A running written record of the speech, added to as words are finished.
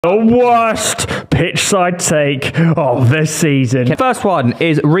The worst pitch side take of the season. First one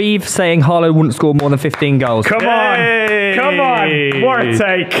is Reeve saying Haaland wouldn't score more than 15 goals. Come on, what a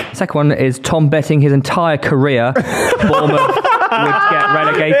take. Second one is Tom betting his entire career Bournemouth would get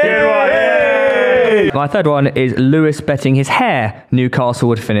relegated. My third one is Lewis betting his hair Newcastle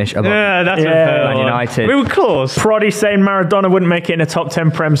would finish above Man United. We were close. Proddy saying Maradona wouldn't make it in a top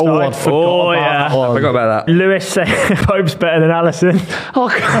 10 Prem side. I forgot about that. Lewis saying Pope's better than Alisson. Oh,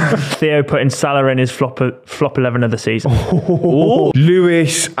 God. Theo putting Salah in his flop 11 of the season.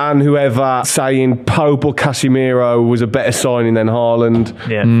 Lewis and whoever saying Pope or Casemiro was a better signing than Haaland.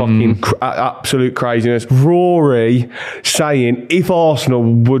 Yeah. Fucking absolute craziness. Rory saying if Arsenal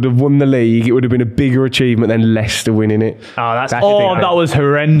would have won the league, it would have been a bigger achievement than Leicester winning it. Oh, that's that was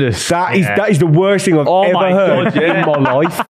horrendous. That is the worst thing I've ever heard in my life.